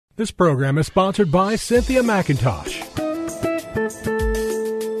This program is sponsored by Cynthia McIntosh.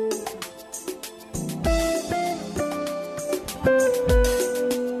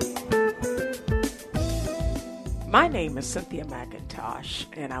 My name is Cynthia McIntosh,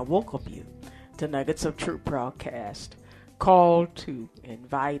 and I welcome you to Nuggets of Truth broadcast, called to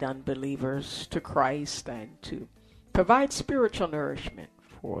invite unbelievers to Christ and to provide spiritual nourishment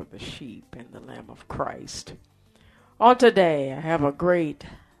for the sheep and the Lamb of Christ. On today, I have a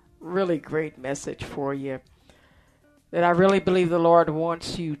really great message for you that I really believe the Lord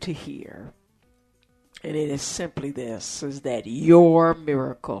wants you to hear. And it is simply this, is that your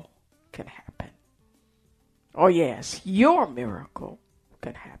miracle can happen. Oh yes, your miracle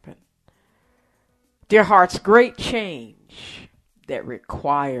can happen. Dear hearts, great change that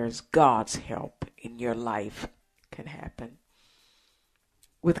requires God's help in your life can happen.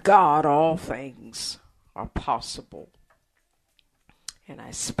 With God, all things are possible. And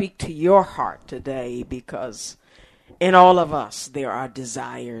I speak to your heart today because in all of us there are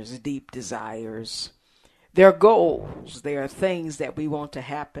desires, deep desires. There are goals. There are things that we want to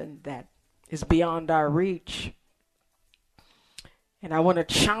happen that is beyond our reach. And I want to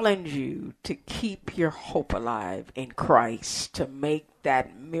challenge you to keep your hope alive in Christ, to make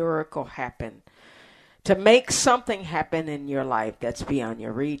that miracle happen, to make something happen in your life that's beyond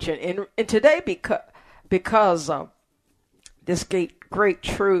your reach. And today, because of this great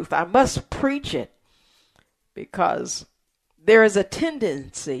truth, I must preach it, because there is a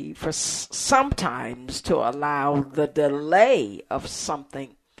tendency for sometimes to allow the delay of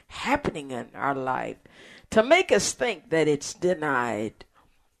something happening in our life to make us think that it's denied,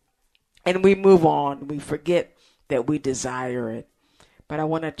 and we move on. We forget that we desire it. But I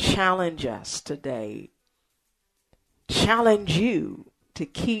want to challenge us today, challenge you to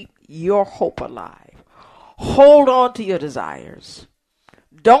keep your hope alive. Hold on to your desires.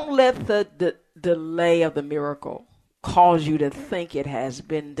 Don't let the delay of the miracle cause you to think it has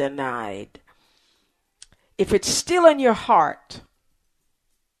been denied. If it's still in your heart,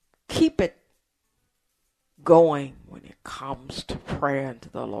 keep it going when it comes to prayer to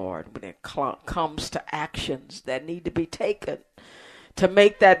the Lord, when it comes to actions that need to be taken to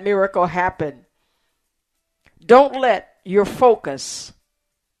make that miracle happen. Don't let your focus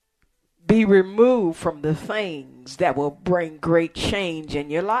be removed from the things that will bring great change in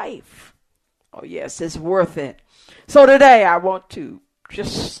your life. Oh yes, it's worth it. So today I want to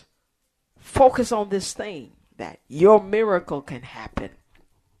just focus on this thing, that your miracle can happen.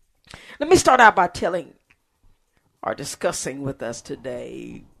 Let me start out by telling or discussing with us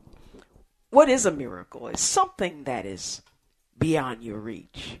today, what is a miracle? It's something that is beyond your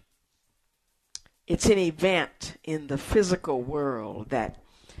reach. It's an event in the physical world that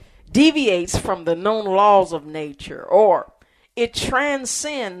deviates from the known laws of nature, or it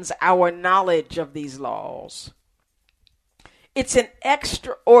transcends our knowledge of these laws. It's an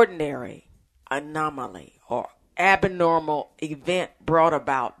extraordinary anomaly or abnormal event brought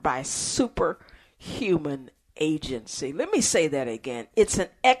about by superhuman agency. Let me say that again. It's an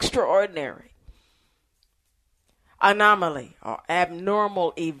extraordinary anomaly or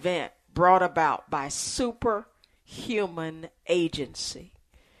abnormal event brought about by superhuman agency.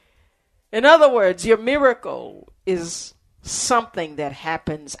 In other words, your miracle is something that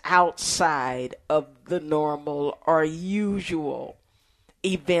happens outside of the normal or usual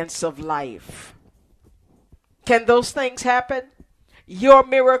events of life. Can those things happen? Your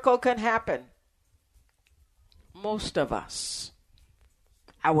miracle can happen. Most of us,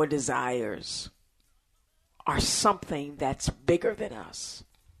 our desires are something that's bigger than us.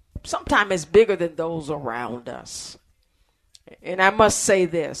 Sometimes it's bigger than those around us. And I must say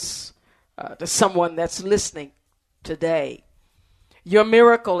this to someone that's listening today. Your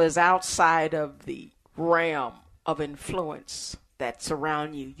miracle is outside of the realm of influence that's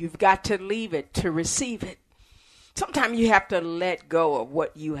around you. You've got to leave it to receive it. Sometimes you have to let go of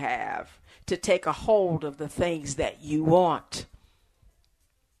what you have to take a hold of the things that you want.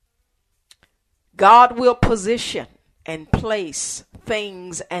 God will position and place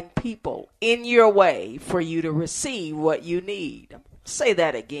things and people in your way for you to receive what you need. Say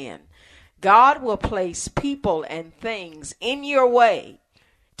that again. God will place people and things in your way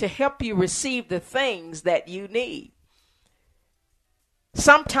to help you receive the things that you need.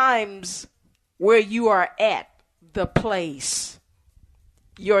 Sometimes where you are at, the place,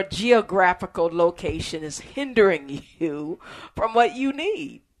 your geographical location is hindering you from what you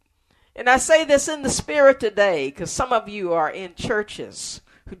need. And I say this in the spirit today because some of you are in churches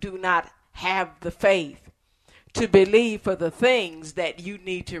who do not have the faith to believe for the things that you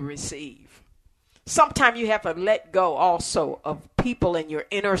need to receive. Sometimes you have to let go also of people in your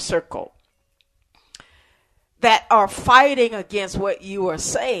inner circle that are fighting against what you are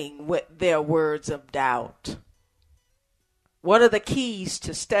saying with their words of doubt. One of the keys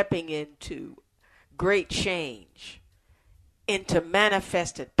to stepping into great change, into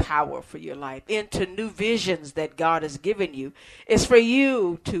manifested power for your life, into new visions that God has given you, is for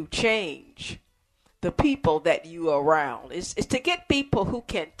you to change the people that you are around. It's to get people who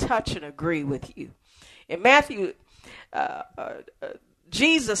can touch and agree with you. In Matthew,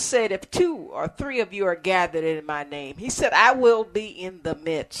 Jesus said, if 2 or 3 of you are gathered in my name, he said, I will be in the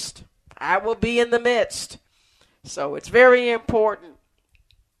midst. I will be in the midst. So it's very important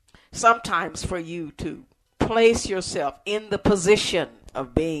sometimes for you to place yourself in the position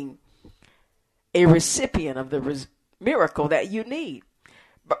of being a recipient of the miracle that you need.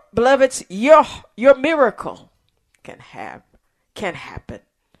 Beloveds, your miracle can happen.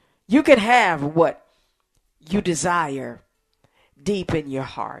 You can have what you desire deep in your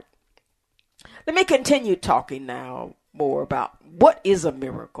heart. Let me continue talking now more about what is a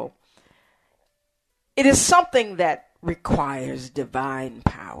miracle. It is something that requires divine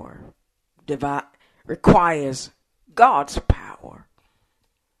power, requires God's power.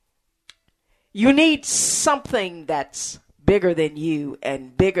 You need something that's bigger than you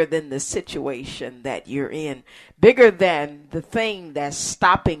and bigger than the situation that you're in, bigger than the thing that's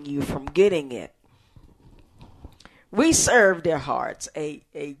stopping you from getting it. We serve, dear hearts,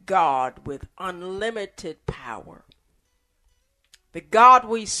 a God with unlimited power. The God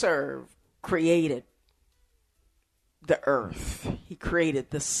we serve created the earth. He created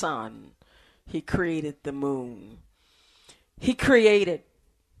the sun. He created the moon. He created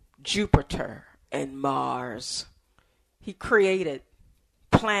Jupiter and Mars. He created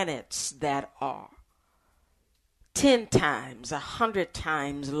planets that are 10 times, 100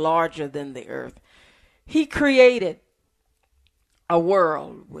 times larger than the earth. He created a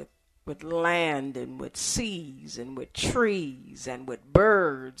world with land and with seas and with trees and with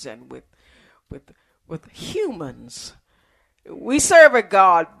birds and with humans. We serve a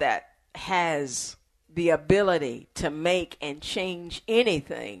God that has the ability to make and change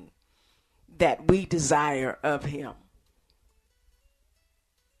anything that we desire of him.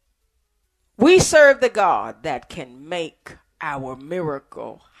 We serve the God that can make our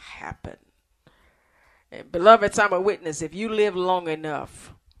miracle happen. And beloveds, I'm a witness. If you live long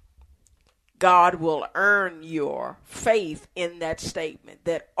enough, God will earn your faith in that statement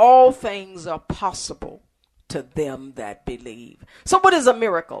that all things are possible to them that believe. So what is a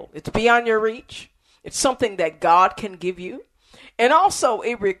miracle? It's beyond your reach. It's something that God can give you. And also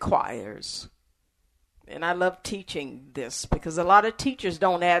it requires, and I love teaching this because a lot of teachers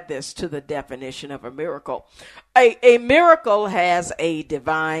don't add this to the definition of a miracle. A miracle has a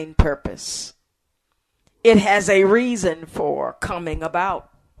divine purpose. It has a reason for coming about.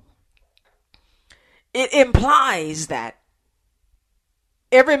 It implies that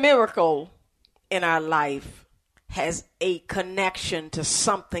every miracle in our life has a connection to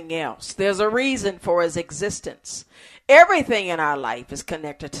something else. There's a reason for its existence. Everything in our life is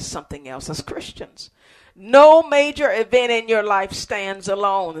connected to something else as Christians. No major event in your life stands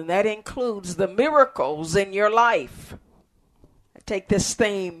alone, and that includes the miracles in your life. I take this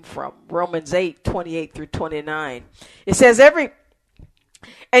theme from Romans 8:28 through 29. It says,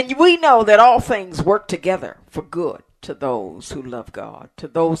 and we know that all things work together for good to those who love God, to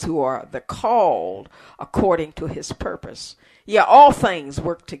those who are the called according to his purpose. Yeah, all things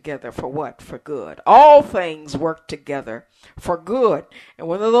work together for what? For good. All things work together for good. And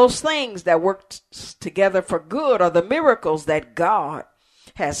one of those things that work together for good are the miracles that God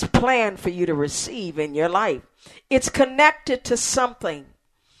has planned for you to receive in your life. It's connected to something.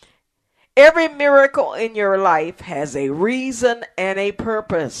 Every miracle in your life has a reason and a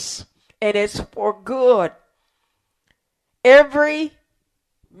purpose, and it's for good. Every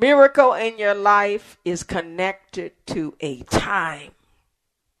miracle in your life is connected to a time,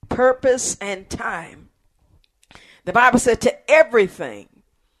 purpose and time. The Bible said to everything,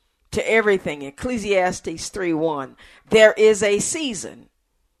 Ecclesiastes 3:1, there is a season,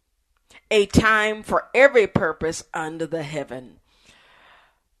 a time for every purpose under the heaven.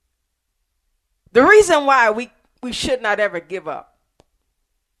 The reason why we should not ever give up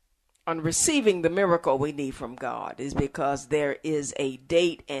on receiving the miracle we need from God is because there is a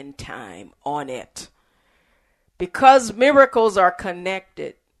date and time on it. Because miracles are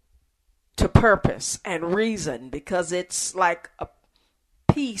connected to purpose and reason, because it's like a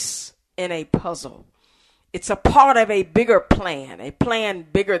piece in a puzzle. It's a part of a bigger plan, a plan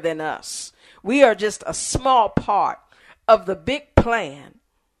bigger than us. We are just a small part of the big plan.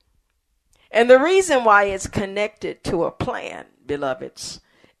 And the reason why it's connected to a plan, beloveds,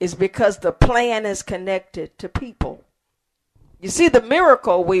 is because the plan is connected to people. You see, the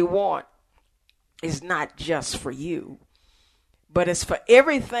miracle we want is not just for you, but it's for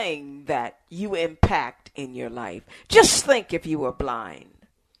everything that you impact in your life. Just think if you were blind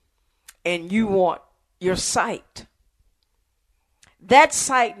and you want your sight. That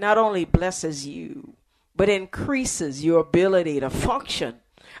sight not only blesses you, but increases your ability to function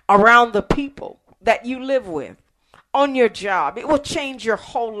around the people that you live with, on your job. It will change your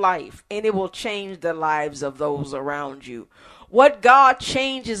whole life, and it will change the lives of those around you. What God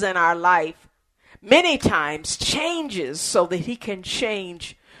changes in our life many times changes so that he can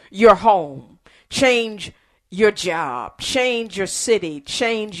change your home, change your job, change your city,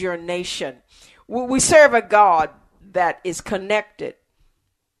 change your nation. We serve a God that is connected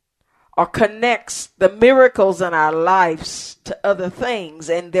or connects the miracles in our lives to other things,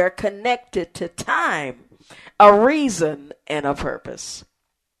 and they're connected to time, a reason, and a purpose.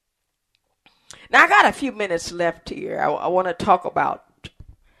 Now, I got a few minutes left here. I want to talk about,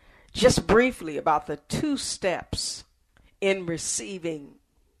 just briefly, about the 2 steps in receiving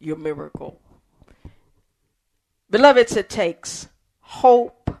your miracle. Beloveds, it takes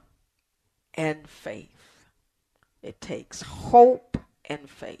hope and faith. It takes hope and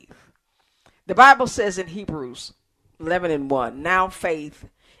faith. The Bible says in Hebrews 11:1, now faith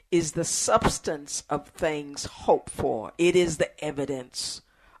is the substance of things hoped for. It is the evidence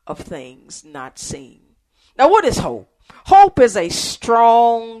of things not seen. Now, what is hope? Hope is a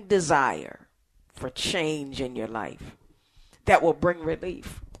strong desire for change in your life that will bring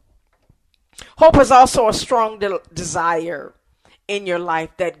relief. Hope is also a strong desire in your life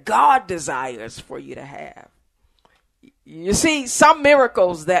that God desires for you to have. You see, some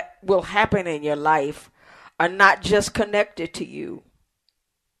miracles that will happen in your life are not just connected to you.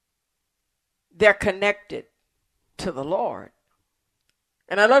 They're connected to the Lord.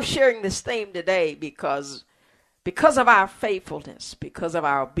 And I love sharing this theme today because of our faithfulness, because of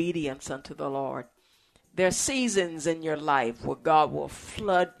our obedience unto the Lord, there are seasons in your life where God will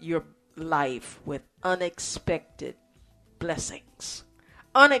flood your life with unexpected blessings,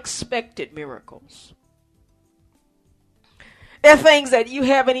 unexpected miracles. There are things that you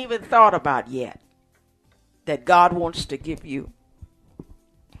haven't even thought about yet that God wants to give you.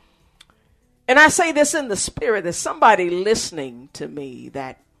 And I say this in the spirit. There's somebody listening to me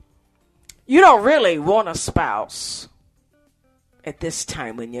that you don't really want a spouse at this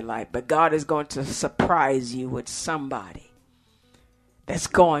time in your life, but God is going to surprise you with somebody that's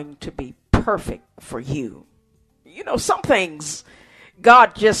going to be perfect for you. You know, some things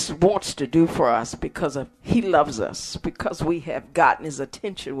God just wants to do for us because he loves us, because we have gotten his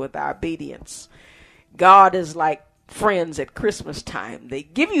attention with our obedience. God is like friends at Christmas time. They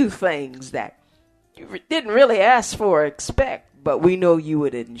give you things that you didn't really ask for or expect, but we know you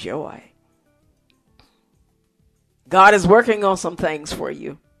would enjoy. God is working on some things for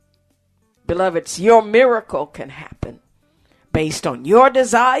you. Beloveds, your miracle can happen based on your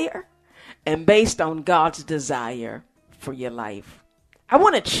desire and based on God's desire for your life. I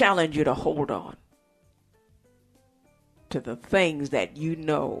want to challenge you to hold on to the things that you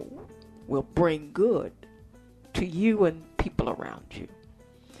know will bring good to you and people around you.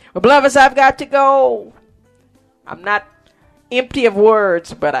 Well, beloveds, I've got to go. I'm not empty of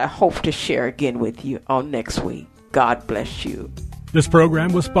words, but I hope to share again with you on next week. God bless you. This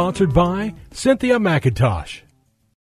program was sponsored by Cynthia McIntosh.